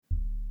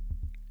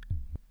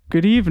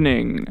Good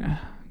evening,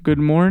 good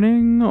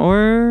morning,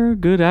 or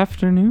good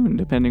afternoon,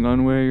 depending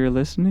on where you're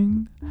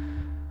listening.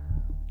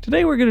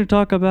 Today we're going to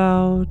talk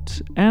about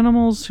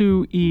animals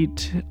who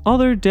eat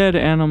other dead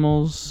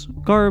animals,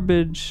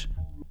 garbage,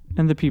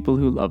 and the people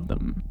who love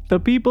them.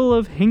 The people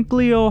of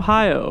Hinckley,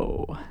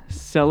 Ohio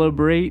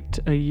celebrate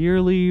a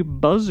yearly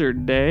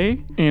Buzzard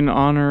Day in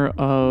honor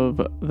of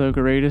the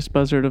greatest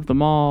buzzard of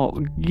them all,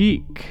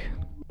 Geek.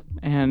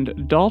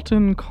 And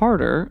Dalton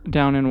Carter,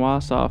 down in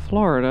Wausau,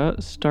 Florida,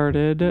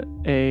 started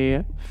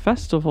a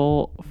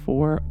festival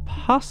for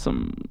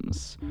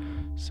possums.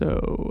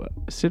 So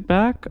sit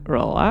back,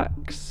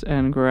 relax,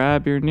 and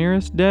grab your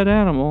nearest dead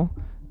animal.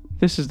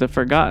 This is the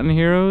Forgotten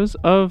Heroes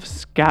of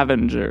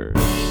Scavengers.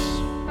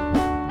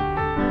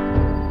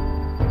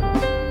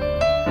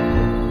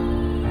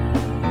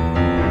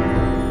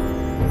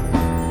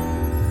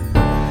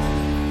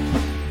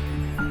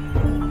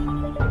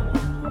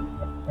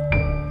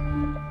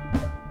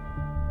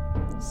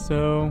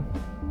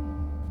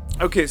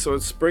 Okay, so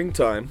it's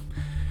springtime.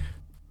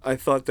 I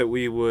thought that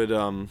we would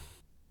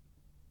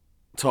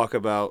talk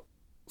about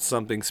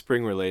something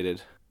spring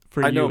related.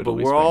 For I you, know, it'll but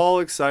be we're spring. all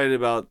excited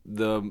about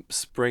the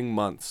spring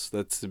months.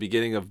 That's the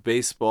beginning of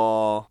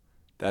baseball.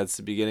 That's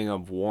the beginning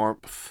of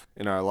warmth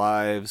in our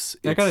lives.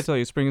 I gotta tell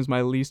you, spring is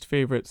my least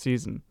favorite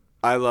season.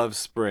 I love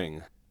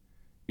spring.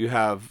 You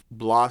have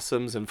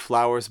blossoms and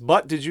flowers.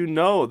 But did you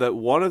know that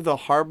one of the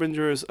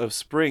harbingers of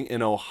spring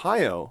in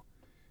Ohio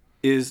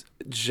is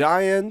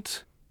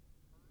giant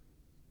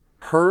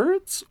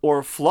herds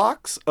or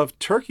flocks of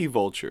turkey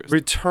vultures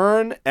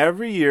return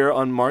every year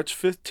on March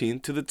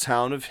 15th to the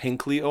town of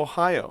Hinckley,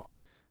 Ohio.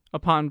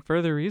 Upon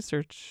further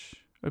research,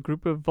 a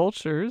group of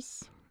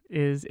vultures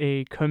is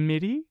a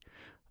committee,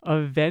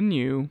 a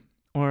venue,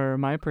 or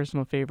my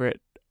personal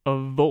favorite, a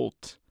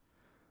volt.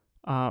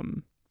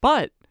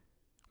 But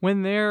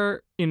when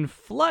they're in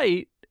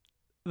flight,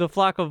 the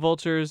flock of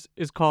vultures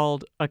is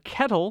called a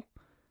kettle,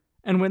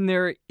 and when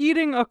they're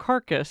eating a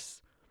carcass,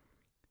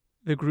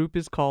 the group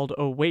is called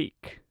a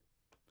wake.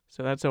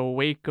 So that's a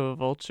wake of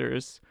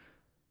vultures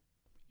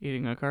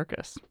eating a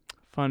carcass.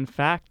 Fun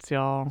facts,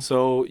 y'all.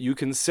 So you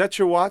can set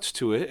your watch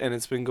to it, and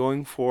it's been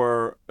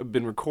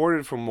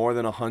recorded for more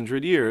than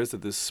 100 years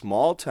at this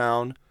small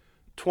town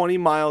 20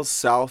 miles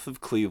south of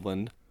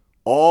Cleveland.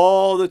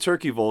 All the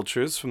turkey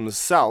vultures from the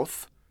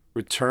south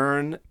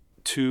return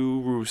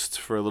to roost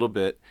for a little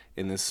bit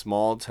in this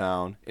small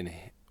town,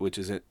 which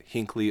is in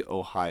Hinckley,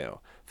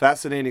 Ohio.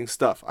 Fascinating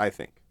stuff, I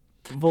think.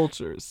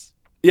 Vultures.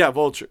 Yeah,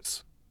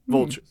 vultures.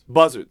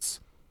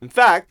 Buzzards. In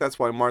fact, that's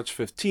why March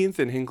 15th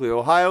in Hinckley,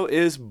 Ohio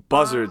is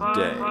Buzzard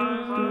Day.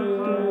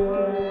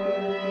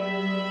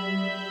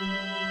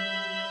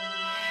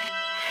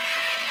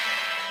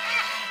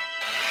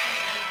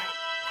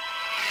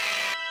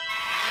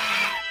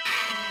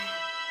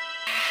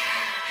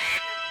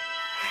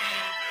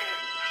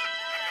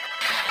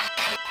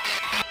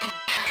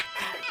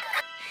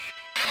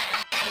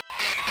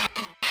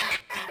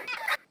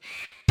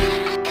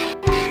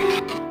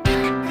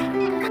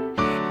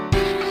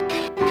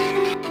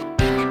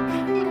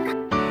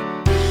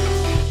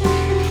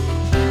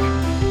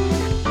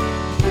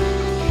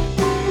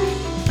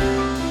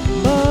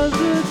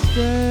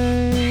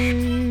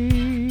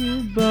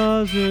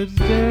 Buzzard's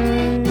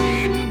Day,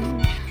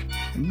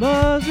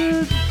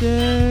 Buzzard's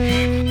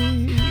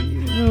Day,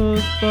 oh,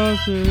 it's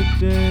Buzzard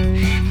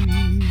Day,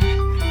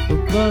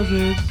 oh,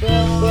 Buzzard's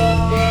Day.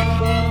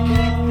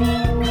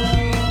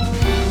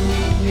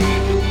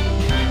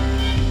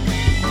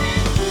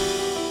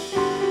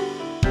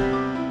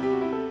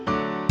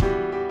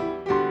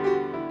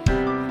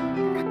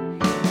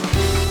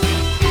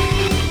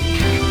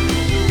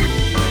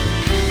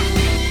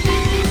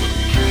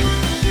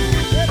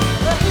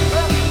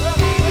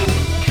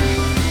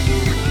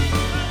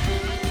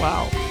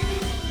 Wow.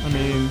 I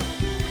mean,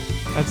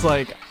 that's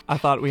like, I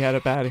thought we had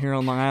it bad here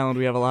on Long Island.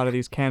 We have a lot of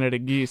these Canada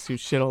geese who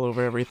shit all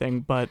over everything.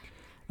 But,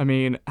 I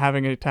mean,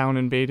 having a town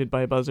invaded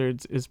by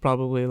buzzards is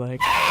probably like...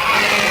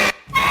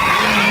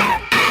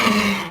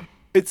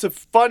 It's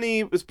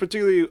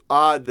particularly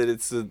odd that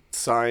it's a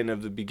sign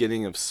of the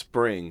beginning of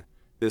spring.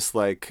 This,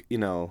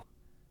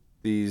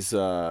 these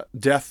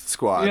death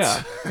squads.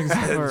 Yeah,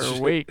 exactly. Or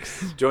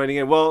wakes. Joining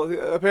in. Well,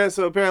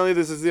 apparently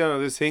this is,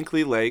 this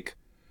Hinckley Lake.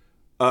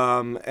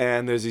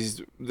 And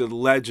there's the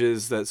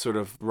ledges that sort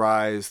of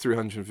rise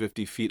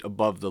 350 feet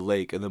above the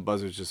lake, and the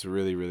buzzards just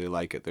really, really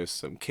like it. There's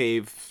some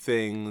cave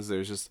things.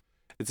 It's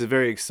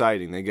very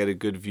exciting. They get a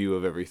good view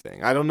of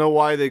everything. I don't know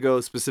why they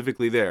go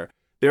specifically there.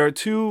 There are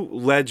two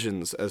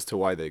legends as to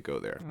why they go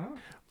there. Oh.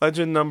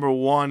 Legend number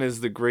one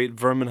is the Great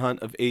Vermin Hunt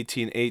of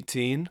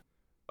 1818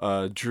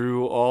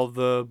 drew all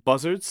the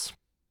buzzards,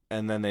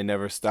 and then they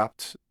never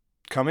stopped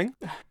coming.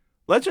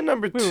 Legend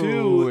number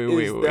two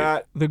is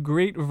that... The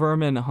Great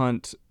Vermin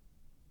Hunt,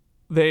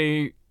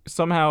 they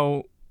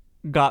somehow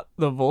got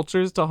the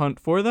vultures to hunt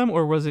for them,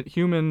 or was it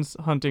humans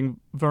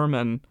hunting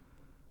vermin?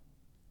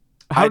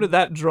 How did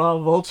that draw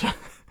vulture?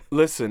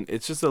 Listen,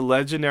 it's just a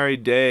legendary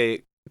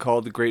day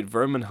called the Great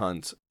Vermin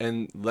Hunt,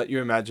 and let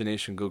your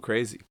imagination go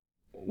crazy.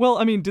 Well,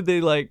 I mean, did they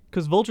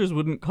because vultures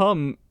wouldn't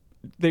come,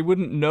 they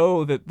wouldn't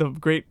know that the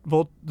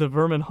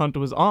vermin hunt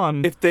was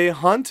on. If they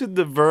hunted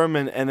the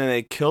vermin and then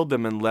they killed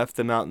them and left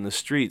them out in the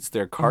streets,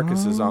 their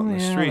carcasses out in the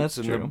streets, that's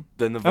and true.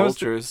 then the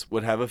vultures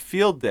would have a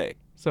field day.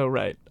 So,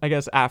 right. I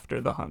guess after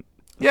the hunt.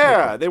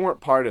 Yeah, they weren't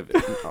part of it.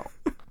 No.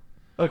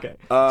 Okay.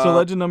 So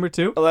legend number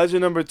 2?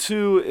 Legend number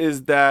 2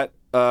 is that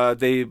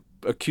they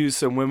accused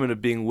some women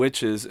of being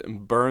witches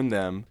and burned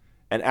them.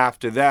 And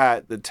after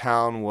that, the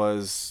town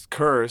was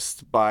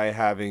cursed by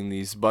having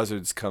these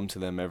buzzards come to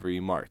them every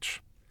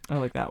March. I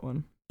like that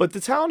one. But the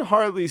town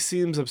hardly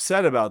seems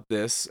upset about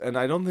this, and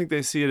I don't think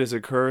they see it as a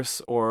curse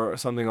or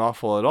something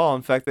awful at all.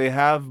 In fact, they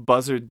have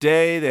Buzzard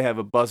Day, they have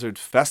a Buzzard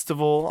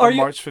Festival on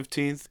March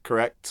 15th,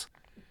 correct?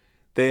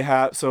 They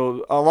have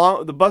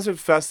the Buzzard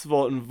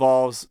Festival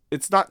involves,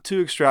 it's not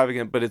too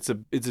extravagant, but it's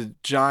a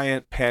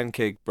giant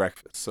pancake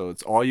breakfast. So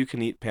it's all you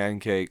can eat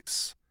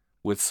pancakes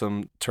with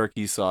some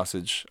turkey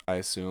sausage, I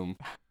assume.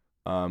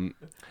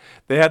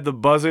 They had the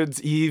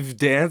Buzzard's Eve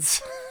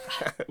dance,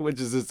 which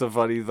is just a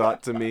funny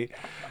thought to me.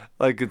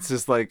 It's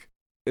just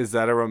is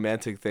that a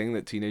romantic thing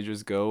that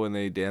teenagers go and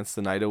they dance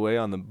the night away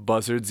on the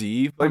Buzzard's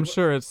Eve? I'm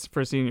sure it's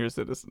for senior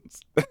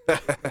citizens.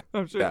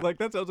 I'm sure,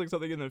 that sounds like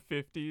something in the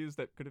 50s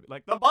that could have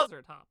been the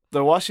Buzzard Hop.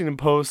 The Washington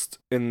Post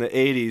in the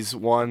 80s,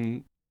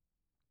 one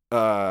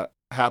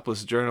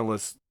hapless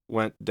journalist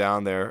went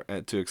down there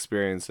to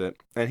experience it,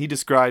 and he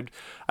described,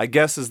 I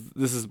guess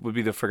would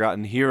be the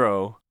forgotten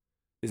hero.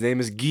 His name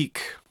is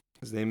Geek.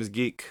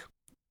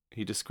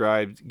 He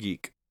described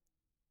Geek.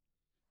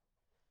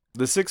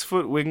 The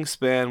 6-foot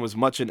wingspan was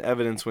much in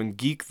evidence when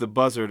Geek the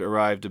Buzzard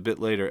arrived a bit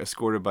later,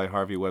 escorted by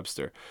Harvey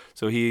Webster.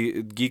 So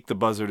Geek the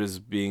Buzzard is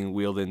being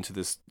wheeled into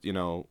this,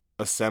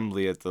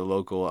 assembly at the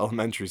local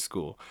elementary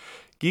school.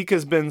 Geek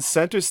has been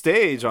center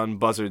stage on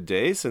Buzzard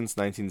Day since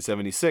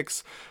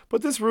 1976,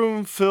 but this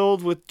room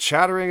filled with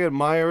chattering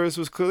admirers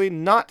was clearly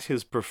not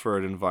his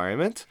preferred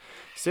environment.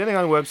 Standing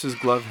on Webster's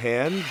gloved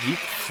hand, Geek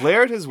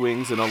flared his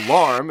wings in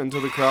alarm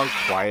until the crowd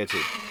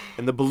quieted,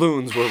 and the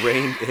balloons were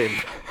reined in.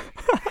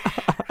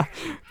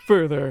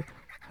 Further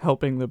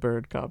helping the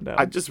bird calm down.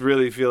 I just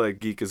really feel like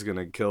Geek is going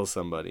to kill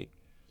somebody.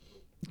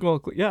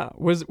 Well, yeah.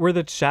 Were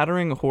the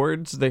chattering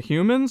hordes the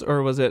humans,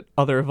 or was it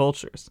other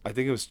vultures? I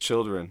think it was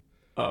children.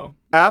 Oh.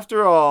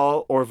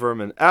 Or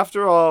vermin.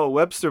 After all,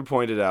 Webster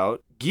pointed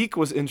out, Geek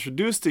was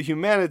introduced to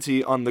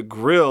humanity on the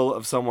grill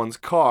of someone's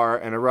car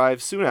and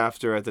arrived soon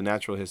after at the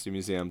Natural History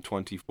Museum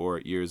 24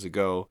 years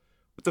ago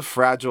with the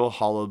fragile,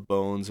 hollowed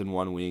bones in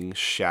one wing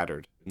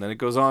shattered. And then it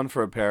goes on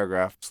for a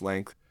paragraph's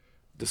length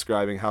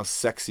describing how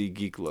sexy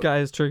Geek looked.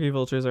 Guys, turkey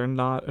vultures are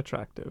not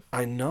attractive.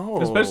 I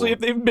know. Especially if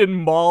they've been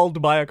mauled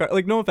by a car.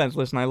 No offense,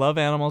 listen, I love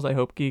animals. I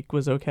hope Geek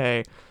was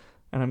okay,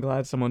 and I'm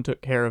glad someone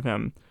took care of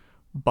him,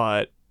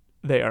 but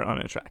they are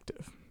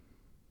unattractive.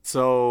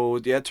 So,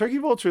 yeah, turkey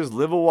vultures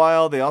live a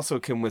while. They also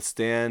can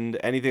withstand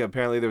anything.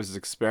 Apparently, there was this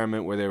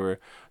experiment where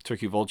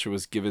turkey vulture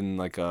was given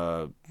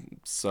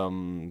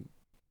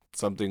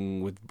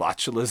something with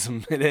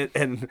botulism in it,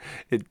 and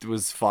it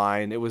was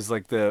fine. It was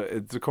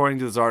according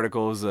to this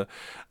article, it was an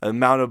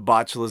amount of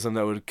botulism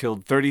that would have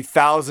killed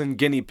 30,000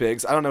 guinea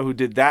pigs. I don't know who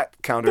did that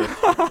counter.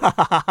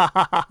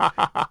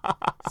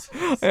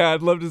 Yeah,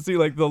 I'd love to see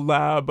the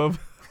lab of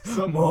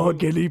some more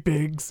guinea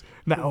pigs.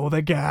 Now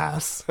the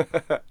gas.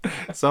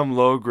 Some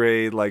low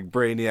grade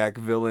brainiac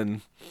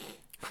villain.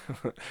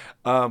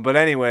 But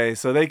anyway,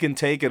 so they can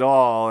take it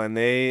all, and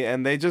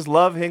they just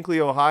love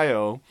Hinckley,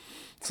 Ohio.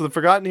 So the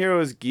forgotten hero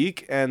is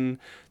Geek, and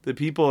the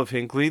people of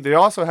Hinckley. They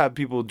also have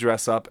people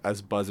dress up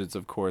as buzzards,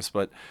 of course,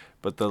 but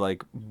the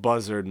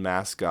buzzard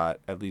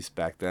mascot, at least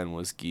back then,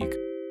 was Geek.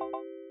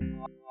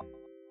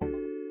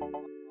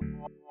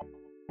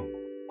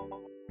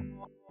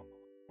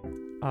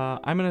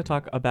 I'm going to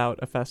talk about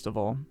a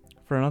festival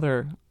for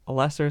another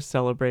lesser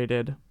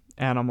celebrated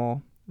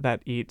animal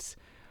that eats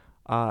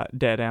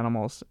dead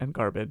animals and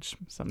garbage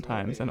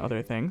sometimes and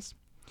other things.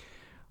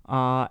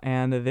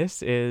 And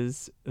this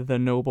is the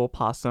noble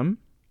possum.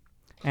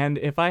 And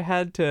if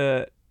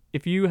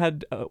you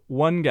had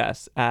one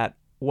guess at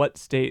what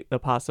state the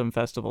possum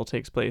festival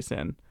takes place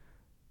in,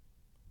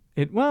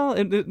 it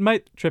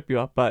might trip you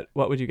up, but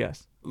what would you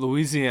guess?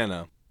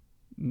 Louisiana.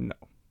 No.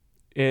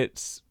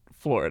 It's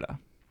Florida.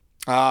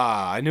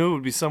 Ah, I knew it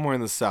would be somewhere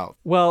in the South.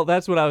 Well,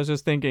 that's what I was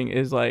just thinking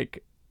is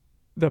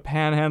the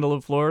panhandle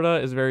of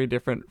Florida is very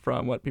different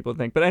from what people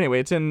think. But anyway,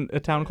 it's in a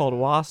town called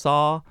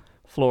Wausau,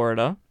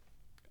 Florida,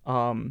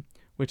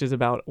 which is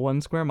about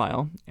 1 square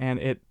mile. And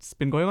it's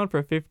been going on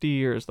for 50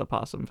 years, the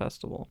Possum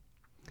Festival.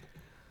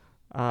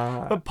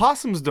 But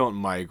possums don't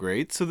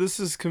migrate, so this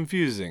is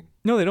confusing.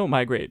 No, they don't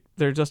migrate.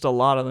 There are just a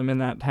lot of them in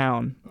that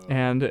town.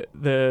 And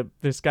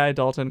this guy,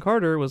 Dalton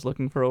Carter, was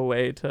looking for a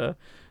way to...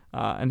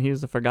 and he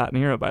was the forgotten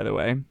hero, by the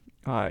way,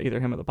 either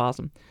him or the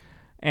possum.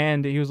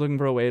 And he was looking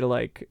for a way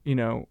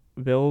to,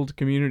 build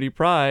community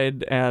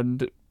pride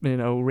and,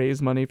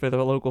 raise money for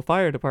the local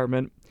fire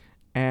department.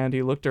 And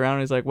he looked around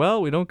and he's like,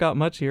 well, we don't got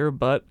much here,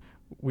 but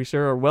we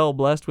sure are well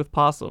blessed with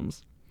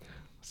possums.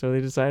 So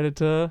they decided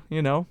to,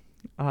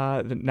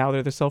 Now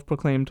they're the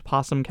self-proclaimed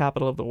possum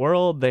capital of the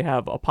world. They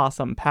have a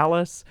possum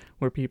palace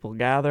where people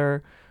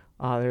gather.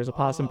 There's a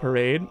possum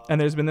parade,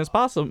 and there's been this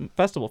possum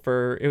festival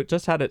it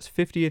just had its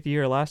 50th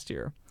year last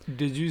year.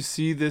 Did you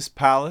see this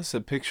palace?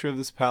 A picture of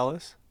this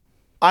palace?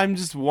 I'm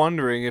just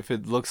wondering if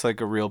it looks like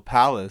a real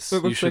palace.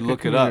 You should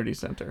look it up. Community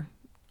center.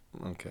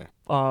 Okay.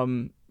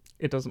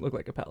 It doesn't look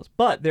like a palace,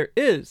 but there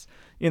is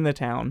in the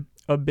town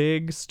a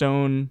big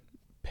stone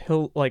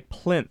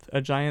plinth,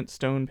 a giant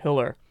stone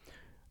pillar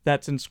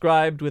that's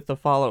inscribed with the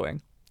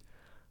following: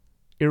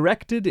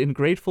 erected in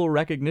grateful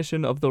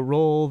recognition of the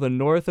role the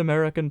North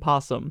American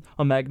possum,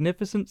 a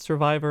magnificent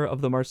survivor of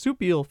the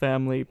marsupial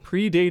family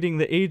predating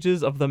the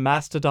ages of the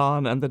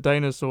mastodon and the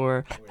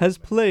dinosaur, has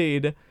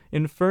played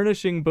in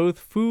furnishing both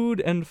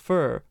food and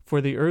fur for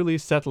the early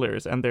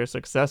settlers and their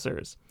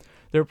successors.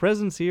 Their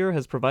presence here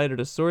has provided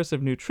a source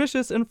of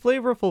nutritious and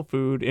flavorful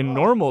food in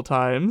normal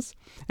times,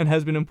 and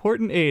has been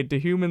important aid to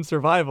human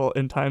survival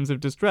in times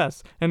of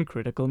distress and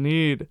critical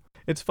need.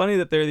 It's funny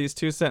that there are these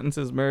two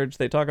sentences merged.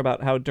 They talk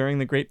about how during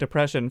the Great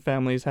Depression,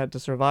 families had to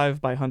survive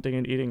by hunting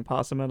and eating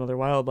possum and other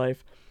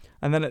wildlife.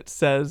 And then it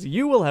says,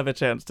 you will have a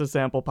chance to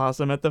sample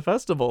possum at the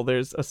festival.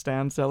 There's a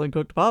stand selling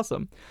cooked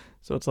possum.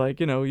 So it's like,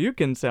 you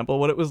can sample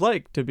what it was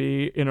like to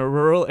be in a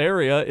rural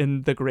area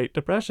in the Great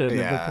Depression, in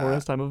the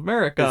poorest time of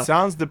America. It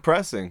sounds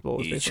depressing.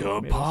 Eat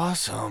your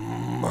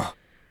possum,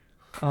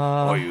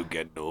 or you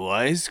get no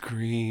ice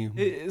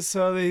cream.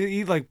 So they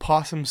eat like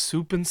possum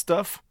soup and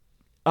stuff?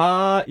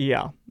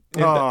 Yeah.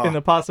 In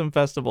the possum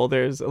festival,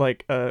 there's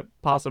like a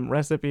possum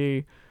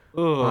recipe.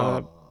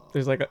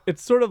 There's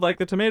it's sort of like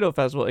the tomato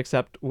festival,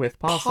 except with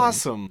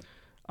possum.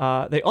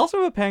 They also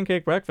have a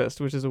pancake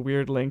breakfast, which is a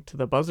weird link to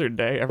the buzzard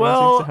day. Everyone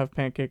seems to have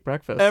pancake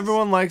breakfast.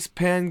 Everyone likes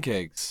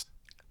pancakes.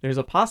 There's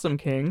a possum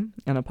king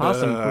and a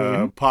possum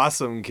queen.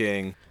 Possum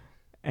king.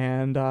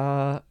 And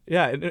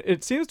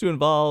it seems to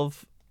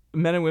involve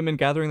men and women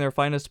gathering their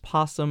finest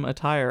possum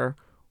attire,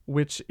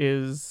 which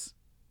is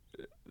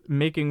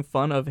making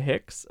fun of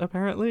Hicks,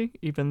 apparently,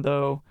 even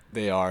though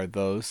they are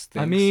those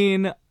things. I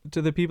mean,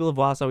 to the people of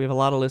Wausau, we have a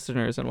lot of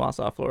listeners in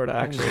Wausau, Florida,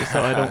 actually,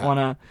 so I don't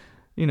want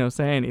to,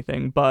 say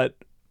anything, but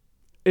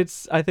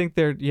I think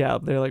they're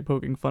like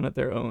poking fun at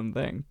their own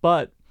thing.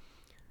 But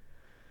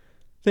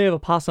they have a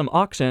possum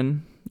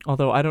auction,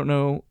 although I don't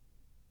know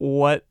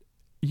what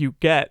you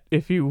get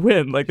if you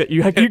win. Like that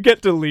you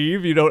get to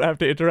leave, you don't have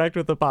to interact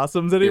with the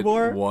possums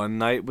anymore. One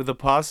night with a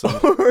possum.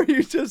 Or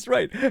you just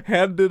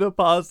handed a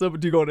possum.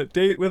 Do you go on a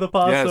date with a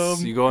possum?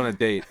 Yes, you go on a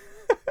date.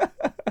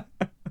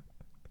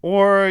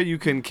 Or you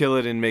can kill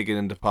it and make it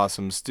into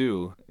possum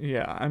stew.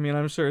 Yeah, I mean,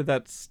 I'm sure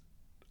that's,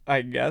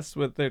 I guess,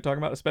 what they're talking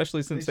about,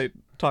 especially since they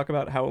talk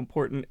about how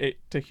important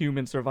to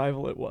human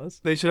survival it was.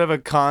 They should have a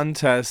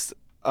contest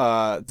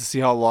to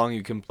see how long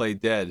you can play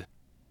dead.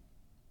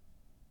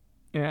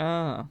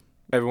 Yeah.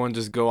 Everyone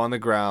just go on the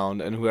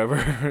ground, and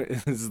whoever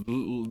is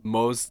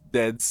most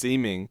dead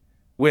seeming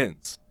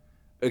wins.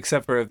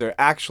 Except for if they're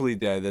actually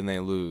dead, then they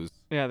lose.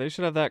 Yeah, they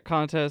should have that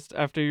contest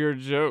after your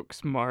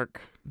jokes,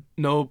 Mark.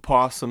 No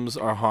possums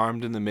are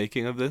harmed in the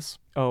making of this?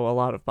 Oh, a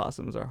lot of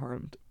possums are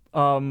harmed.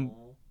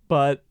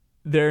 But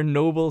their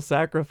noble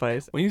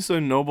sacrifice. When you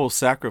say noble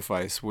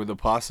sacrifice, were the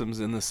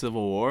possums in the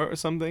Civil War or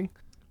something?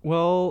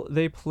 Well,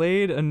 they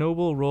played a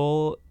noble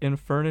role in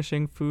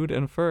furnishing food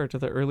and fur to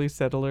the early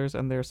settlers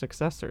and their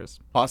successors.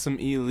 Possum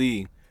E.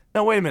 Lee.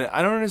 Now, wait a minute.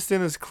 I don't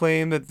understand this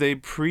claim that they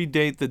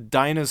predate the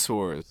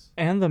dinosaurs.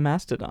 And the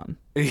mastodon.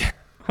 Yeah.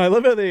 I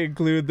love how they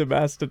include the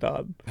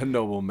mastodon. A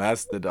noble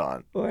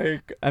mastodon.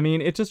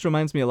 It just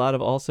reminds me a lot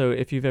of also,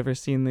 if you've ever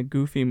seen the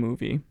Goofy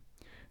movie,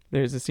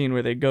 there's a scene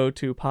where they go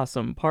to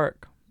Possum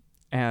Park.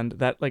 And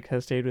that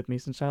has stayed with me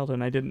since childhood.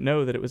 And I didn't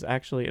know that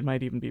it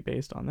might even be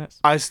based on this.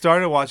 I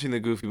started watching the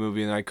Goofy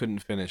movie and I couldn't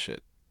finish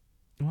it.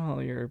 Well,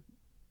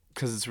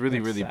 because it's really,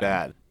 really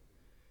sad.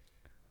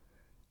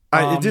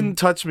 bad. It didn't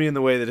touch me in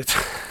the way that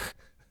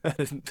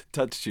it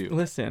touched you.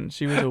 Listen,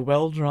 she was a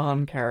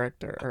well-drawn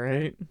character, all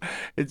right?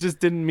 It just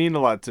didn't mean a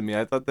lot to me.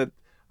 I thought that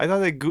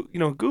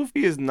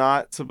Goofy is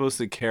not supposed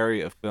to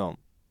carry a film.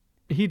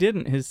 He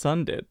didn't. His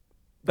son did.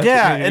 That's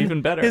what made it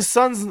even better. His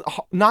son's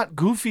not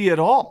goofy at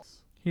all.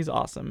 He's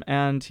awesome,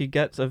 and he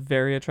gets a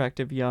very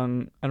attractive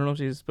young, I don't know if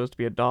she's supposed to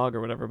be a dog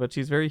or whatever, but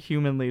she's very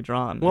humanly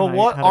drawn. Well,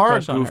 what are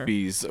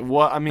goofies?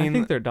 I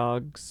think they're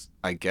dogs.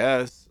 I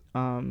guess.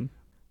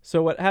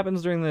 So what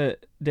happens during the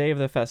day of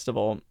the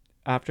festival,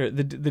 after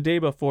the day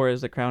before is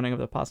the crowning of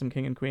the Possum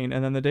King and Queen,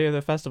 and then the day of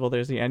the festival,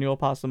 there's the annual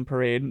possum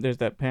parade, there's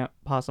that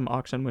possum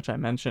auction, which I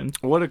mentioned.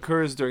 What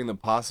occurs during the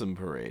possum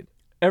parade?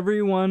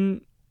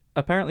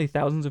 Apparently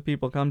thousands of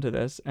people come to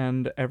this,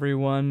 and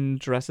everyone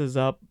dresses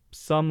up.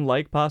 Some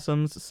like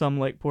possums, some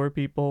like poor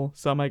people.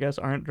 Some, I guess,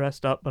 aren't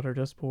dressed up but are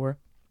just poor.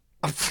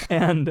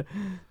 And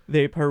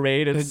they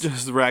parade. They're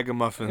just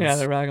ragamuffins. Yeah,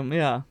 they're ragamuffins.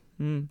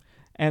 Yeah.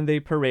 And they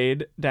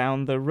parade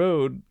down the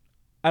road.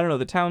 I don't know,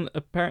 the town,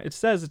 it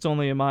says it's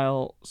only a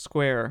mile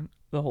square,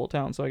 the whole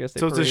town, so I guess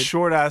they parade. So it's a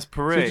short-ass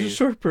parade. So it's a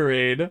short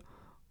parade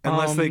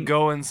Unless they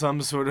go in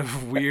some sort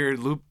of weird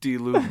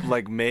loop-de-loop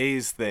like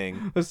maze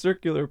thing. A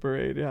circular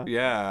parade, yeah.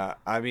 Yeah,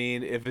 I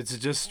mean, if it's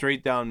just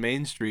straight down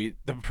Main Street,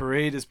 the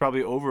parade is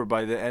probably over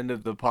by the end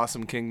of the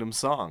Possum Kingdom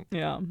song.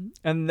 Yeah.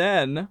 And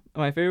then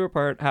my favorite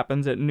part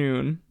happens at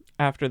noon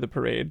after the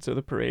parade. So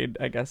the parade,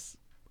 I guess,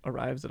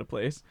 arrives at a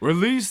place.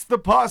 Release the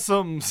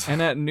possums!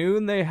 And at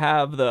noon they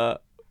have the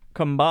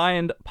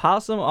combined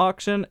possum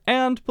auction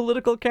and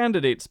political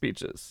candidate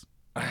speeches.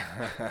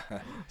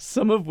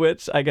 Some of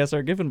which I guess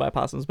are given by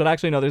possums, but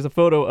actually no, there's a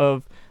photo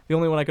of, the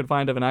only one I could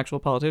find of an actual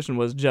politician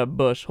was Jeb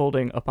Bush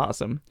holding a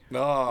possum,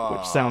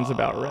 which sounds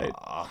about right.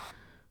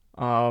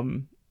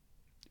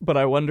 But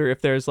I wonder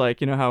if there's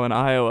like, you know how in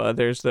Iowa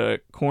there's the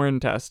corn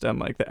test and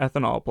like the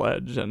ethanol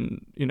pledge,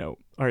 and you know,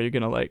 are you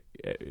gonna like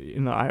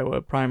in the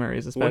Iowa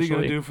primaries especially, what are you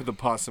gonna do for the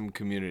possum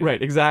community?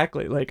 Right,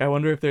 exactly. Like I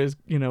wonder if there's,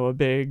 you know, a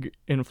big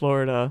in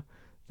Florida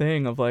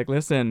thing of like,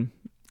 listen,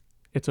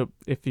 if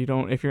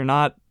you're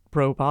not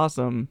pro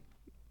possum,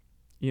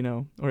 you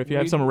know, or if you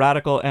have some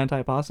radical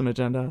anti-possum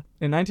agenda.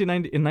 In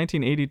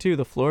 1982,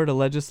 the Florida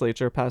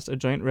legislature passed a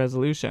joint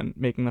resolution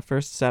making the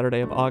first Saturday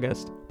of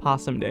August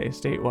Possum Day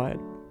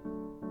statewide.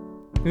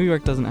 New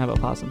York doesn't have a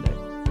Possum Day.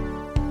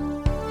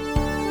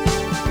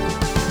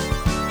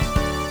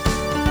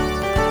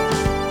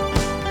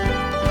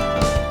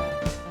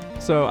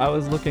 So I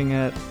was looking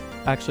at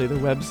actually the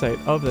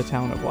website of the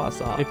town of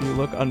Wausau. If you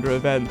look under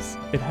events,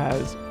 it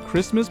has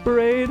Christmas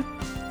Parade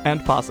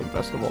and Possum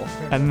Festival,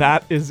 and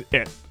that is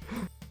it.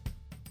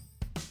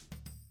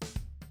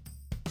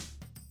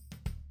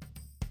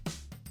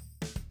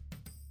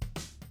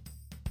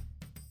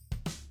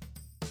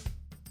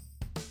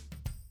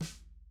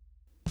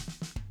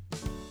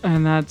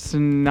 And that's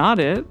not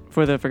it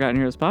for the Forgotten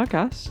Heroes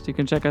podcast. You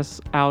can check us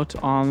out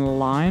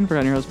online,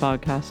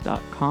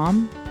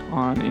 ForgottenHeroesPodcast.com,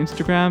 on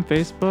Instagram,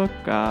 Facebook,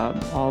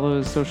 all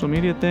those social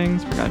media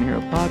things, Forgotten Hero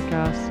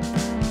Podcast.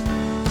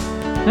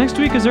 Next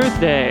week is Earth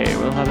Day.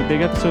 We'll have a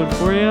big episode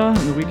for you. And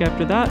the week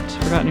after that,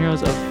 Forgotten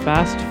Heroes of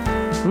Fast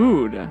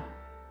Food.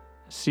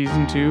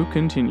 Season 2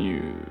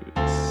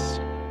 continues.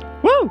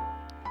 Woo!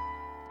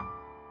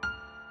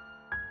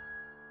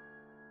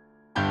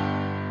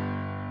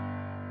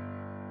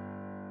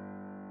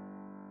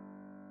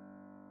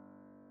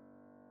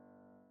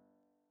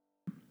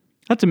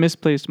 That's a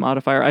misplaced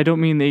modifier. I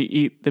don't mean they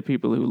eat the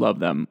people who love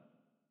them.